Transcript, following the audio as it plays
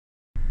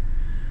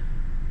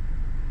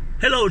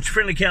Hello, it's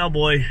Friendly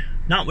Cowboy,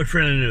 not with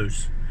Friendly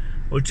News.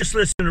 Well, just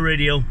listen to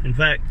radio. In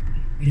fact,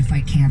 to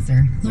fight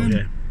cancer.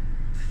 Okay.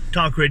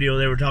 Talk radio,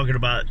 they were talking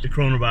about the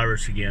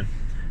coronavirus again.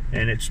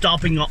 And it's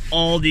stopping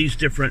all these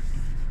different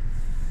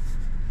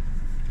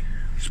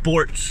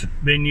sports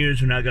venues.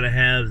 They're not going to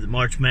have the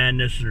March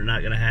Madness. They're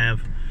not going to have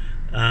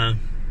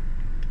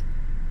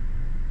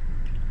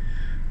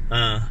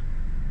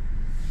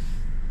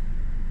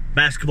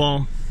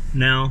basketball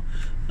now.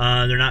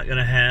 They're not going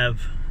to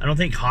have... I don't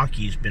think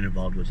hockey's been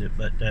involved with it,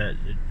 but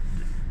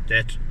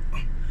that's...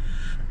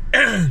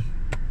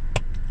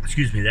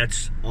 excuse me,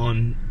 that's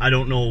on... I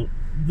don't know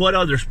what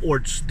other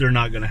sports they're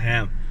not going to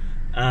have.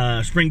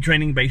 Spring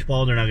training,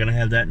 baseball, they're not going to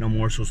have that no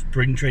more, so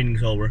spring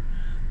training's over.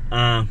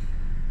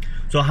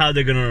 So how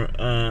they're going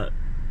to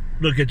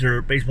look at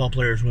their baseball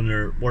players when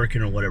they're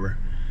working or whatever.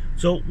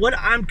 So what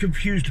I'm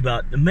confused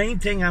about, the main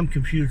thing I'm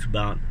confused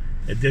about,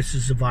 is this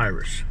is a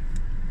virus.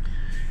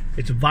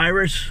 It's a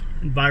virus,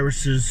 and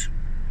viruses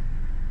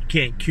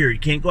can't cure. You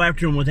can't go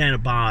after them with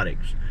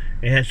antibiotics.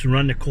 It has to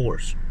run the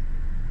course.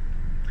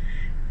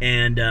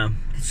 And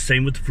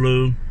same with the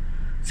flu,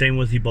 same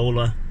with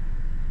Ebola.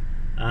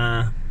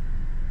 Ebola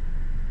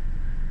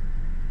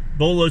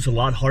is a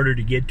lot harder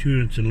to get to,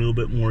 and it's a little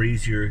bit more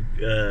easier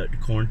to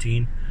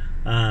quarantine.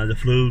 The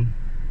flu,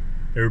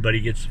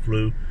 everybody gets the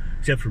flu,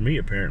 except for me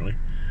apparently.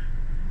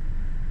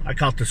 I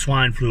caught the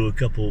swine flu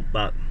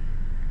about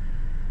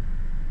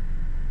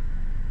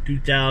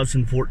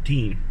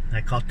 2014.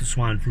 I caught the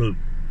swine flu.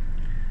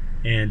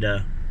 And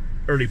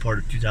early part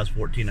of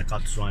 2014 I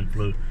caught the swine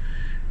flu.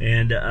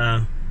 And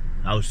I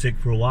was sick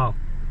for a while.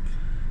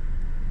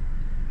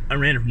 I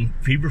ran a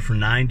fever for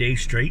 9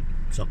 days straight,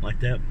 something like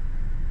that.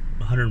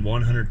 101,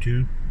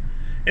 102.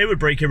 It would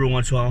break every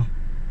once in a while,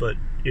 but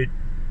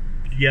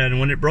and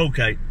when it broke,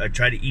 I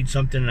tried to eat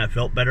something and I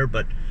felt better,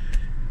 but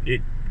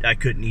I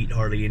couldn't eat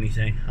hardly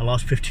anything. I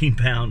lost 15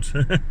 pounds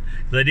because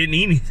I didn't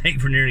eat anything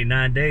for nearly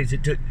 9 days.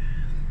 It took,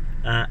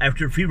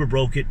 after the fever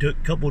broke, it took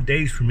a couple of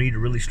days for me to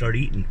really start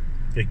eating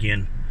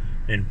again,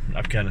 and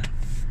I've kind of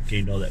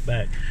gained all that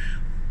back.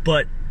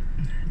 But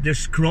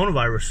this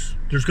coronavirus,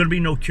 there's going to be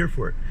no cure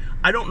for it.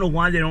 I don't know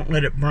why they don't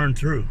let it burn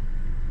through.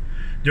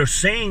 They're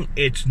saying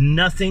it's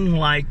nothing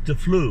like the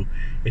flu.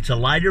 It's a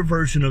lighter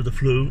version of the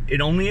flu. It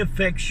only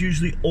affects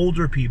usually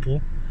older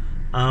people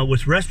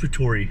with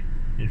respiratory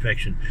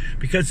infection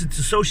because it's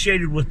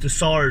associated with the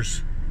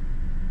SARS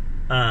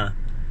that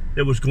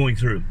was going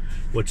through.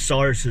 What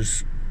SARS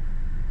is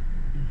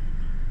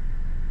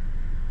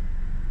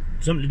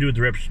something to do with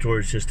the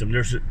respiratory system.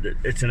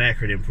 It's an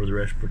acronym for the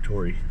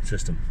respiratory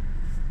system.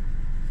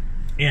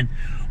 And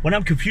what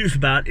I'm confused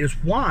about is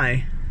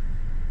why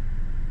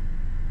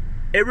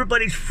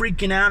everybody's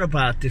freaking out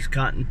about this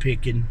cotton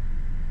picking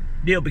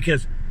deal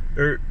this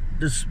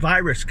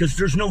virus, because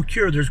there's no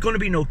cure. There's going to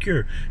be no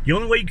cure. The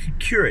only way you could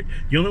cure it,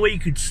 the only way you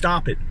could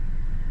stop it,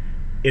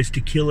 is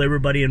to kill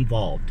everybody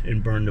involved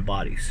and burn the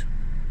bodies.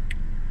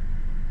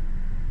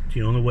 It's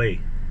the only way.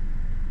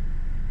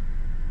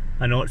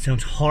 I know it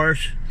sounds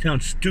harsh,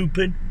 sounds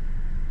stupid,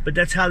 but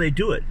that's how they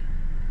do it.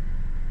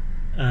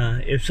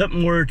 If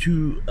something were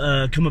to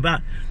come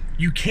about,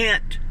 you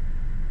can't,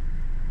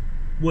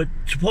 what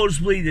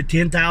supposedly the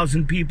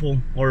 10,000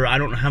 people, or I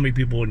don't know how many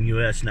people in the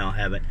U.S. now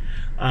have it,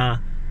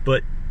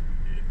 but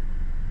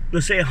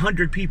let's say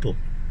 100 people.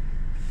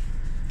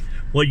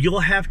 Well, you'll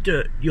have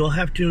to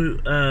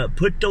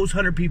put those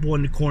 100 people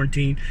into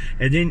quarantine,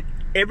 and then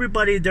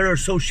everybody that are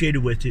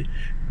associated with it,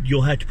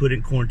 you'll have to put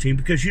in quarantine,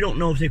 because you don't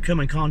know if they've come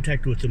in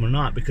contact with them or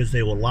not, because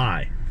they will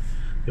lie.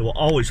 They will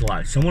always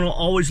lie. Someone will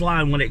always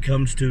lie when it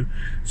comes to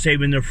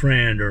saving their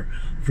friend, or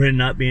friend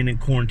not being in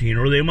quarantine.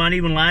 Or they might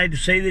even lie to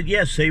say that,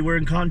 yes, they were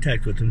in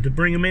contact with them, to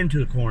bring them into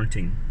the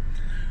quarantine.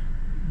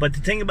 But the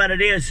thing about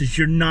it is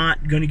you're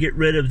not going to get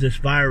rid of this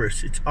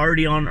virus. It's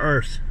already on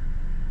Earth.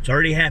 It's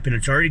already happened.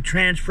 It's already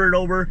transferred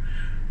over,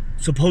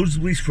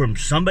 supposedly from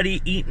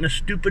somebody eating a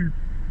stupid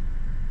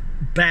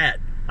bat.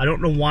 I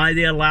don't know why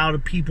they allow the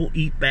people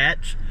eat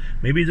bats.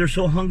 Maybe they're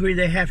so hungry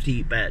they have to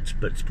eat bats,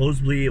 but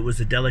supposedly it was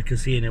a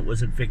delicacy and it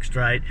wasn't fixed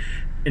right,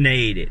 and they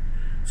ate it.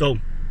 So,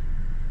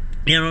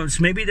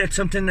 maybe that's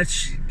something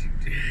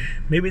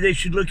maybe they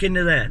should look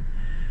into that.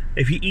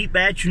 If you eat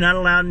bats, you're not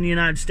allowed in the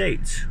United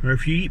States. Or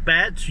if you eat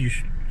bats, you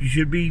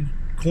should be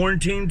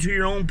quarantined to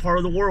your own part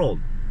of the world.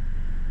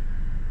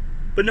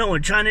 But no,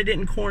 China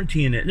didn't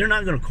quarantine it. They're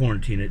not going to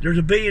quarantine it. There's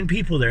 1 billion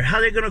people there. How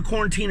are they going to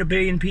quarantine 1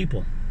 billion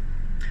people?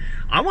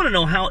 I want to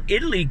know how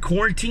Italy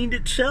quarantined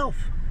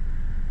itself.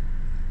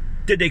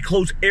 Did they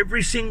close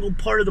every single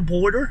part of the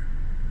border?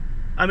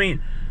 I mean,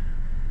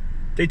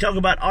 they talk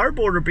about our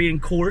border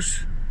being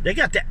coarse. They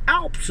got the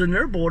Alps in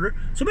their border.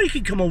 Somebody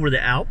could come over the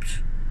Alps.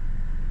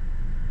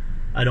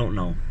 I don't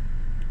know.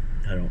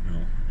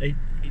 It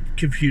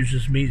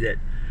confuses me that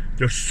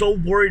they're so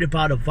worried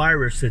about a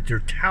virus that they're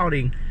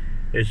touting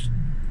is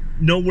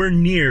nowhere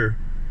near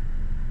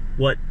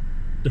what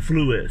the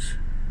flu is.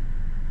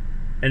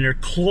 And they're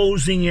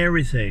closing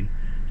everything.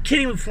 You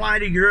can't even fly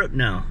to Europe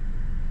now.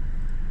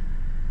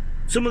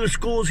 Some of the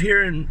schools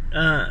here in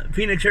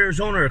Phoenix,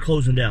 Arizona are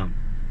closing down.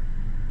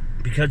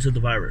 because of the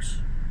virus.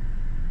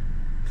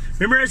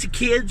 Remember as a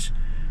kids,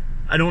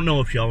 I don't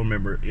know if y'all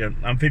remember,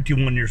 I'm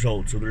 51 years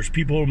old, so there's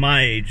people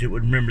my age that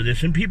would remember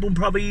this, and people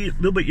probably a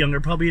little bit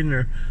younger, probably in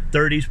their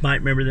 30s,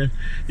 might remember this.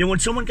 Then when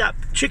someone got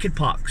chicken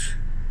pox,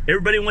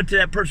 everybody went to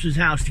that person's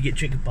house to get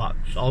chicken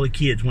pox. All the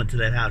kids went to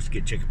that house to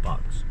get chicken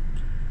pox.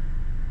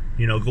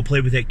 You know, go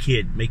play with that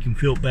kid, make him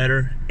feel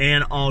better,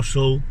 and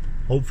also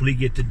hopefully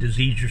get the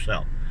disease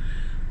yourself.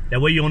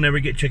 That way you'll never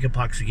get chicken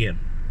pox again.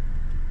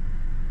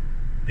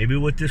 Maybe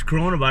with this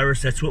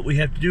coronavirus, that's what we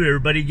have to do.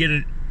 Everybody get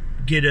it,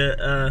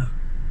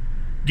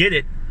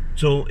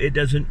 so it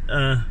doesn't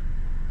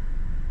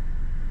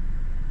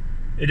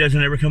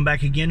ever come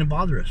back again and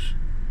bother us.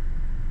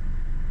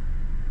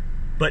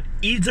 But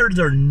either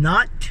they're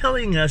not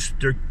telling us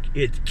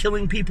it's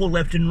killing people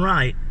left and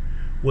right,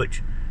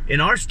 which in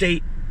our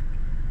state,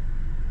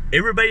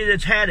 everybody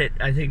that's had it,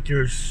 I think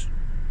there's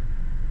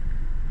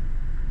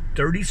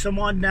 30 some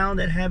odd now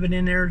that have it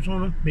in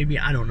Arizona. Maybe,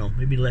 I don't know,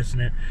 maybe less than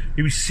that.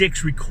 Maybe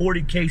 6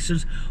 recorded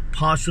cases,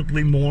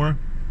 possibly more,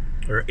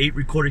 or 8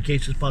 recorded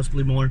cases,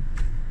 possibly more.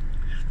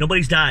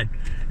 Nobody's died.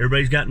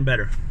 Everybody's gotten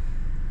better.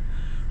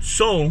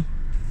 So,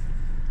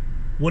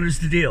 what is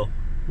the deal?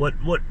 What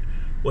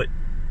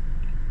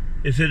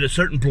is it? A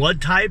certain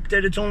blood type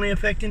that it's only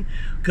affecting?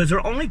 Because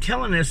they're only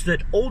telling us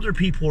that older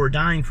people are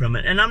dying from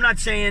it. And I'm not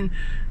saying,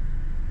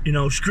 you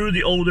know, screw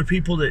the older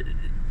people that...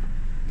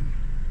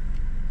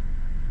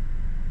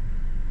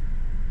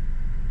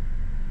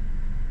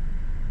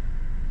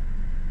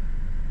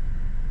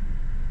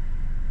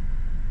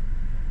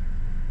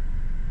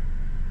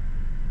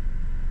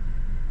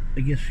 I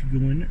guess you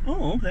go in there.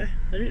 Oh, okay.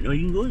 I didn't know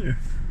you can go in there.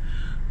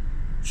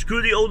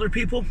 Screw the older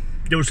people.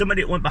 There was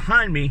somebody that went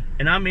behind me,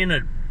 and I'm in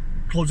a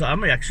close.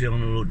 I'm actually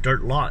on a little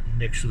dirt lot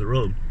next to the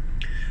road.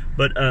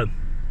 But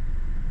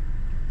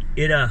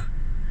it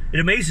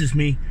amazes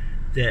me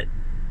that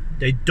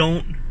they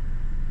don't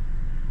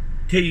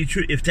tell you the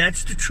truth. If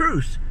that's the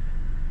truth,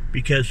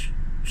 because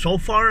so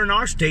far in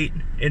our state,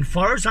 and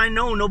far as I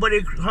know, nobody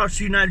across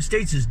the United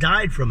States has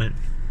died from it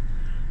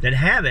that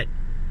have it,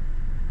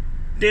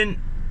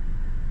 then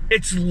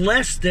it's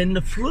less than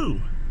the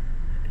flu,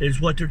 is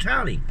what they're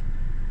touting.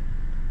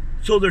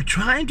 So they're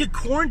trying to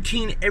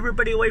quarantine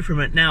everybody away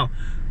from it. Now,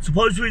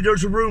 supposedly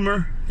there's a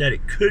rumor that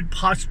it could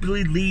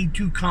possibly lead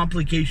to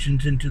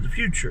complications into the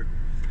future.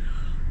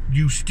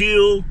 You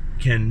still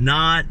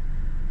cannot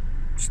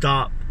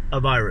stop a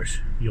virus.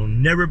 You'll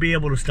never be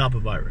able to stop a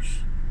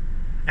virus.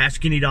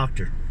 Ask any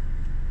doctor.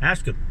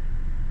 Ask them.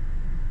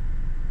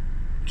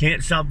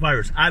 Can't stop a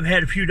virus. I've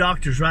had a few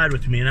doctors ride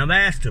with me, and I've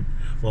asked them.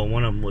 Well,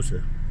 one of them was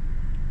a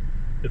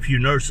few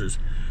nurses.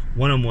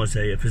 One of them was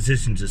a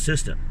physician's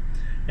assistant.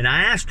 And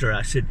I asked her,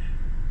 I said,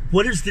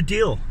 what is the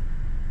deal?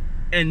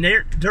 And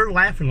they're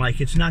laughing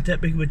like it's not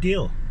that big of a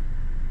deal.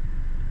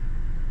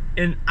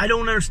 And I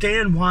don't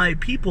understand why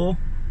people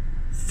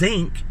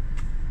think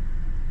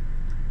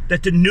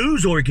that the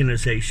news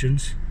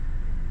organizations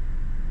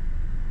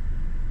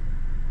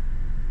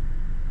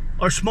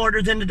are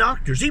smarter than the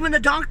doctors. Even the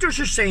doctors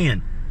are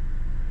saying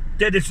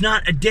that it's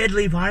not a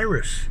deadly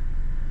virus.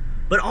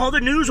 But all the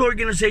news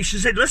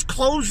organizations said, let's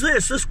close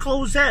this, let's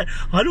close that.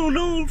 I don't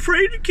know, I'm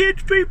afraid to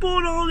catch people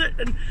and all that.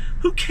 And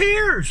who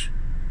cares?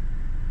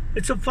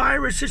 It's a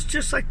virus. It's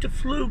just like the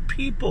flu.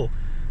 People,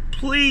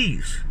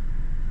 please,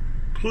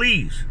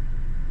 please.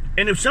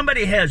 And if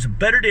somebody has a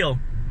better deal,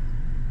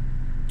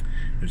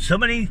 if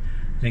somebody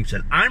thinks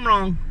that I'm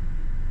wrong,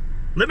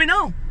 let me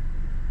know.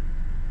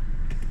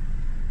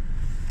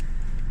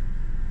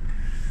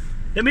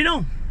 Let me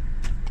know.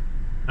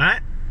 All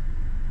right?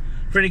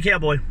 Friendly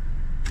Cowboy.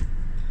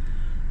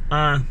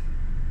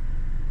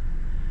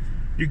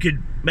 You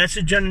could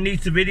message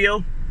underneath the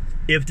video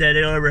if that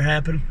ever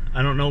happened.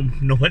 I don't know.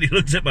 Nobody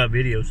looks at my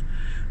videos,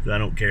 so I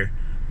don't care.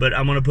 But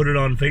I'm going to put it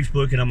on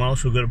Facebook, and I'm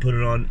also going to put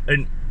it on,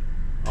 and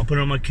I'll put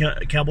it on my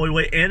Cowboy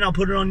Way, and I'll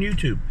put it on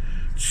YouTube.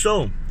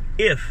 So,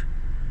 if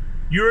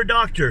you're a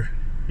doctor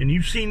and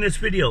you've seen this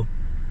video,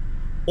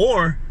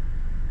 or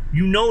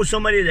you know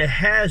somebody that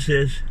has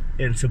this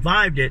and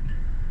survived it,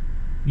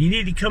 you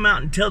need to come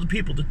out and tell the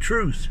people the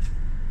truth.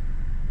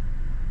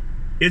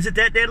 Is it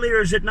that deadly,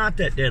 or is it not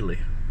that deadly?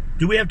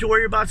 Do we have to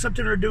worry about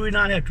something, or do we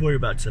not have to worry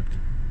about something?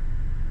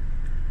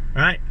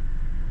 All right?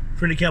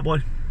 Friendly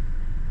Cowboy,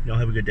 y'all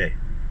have a good day.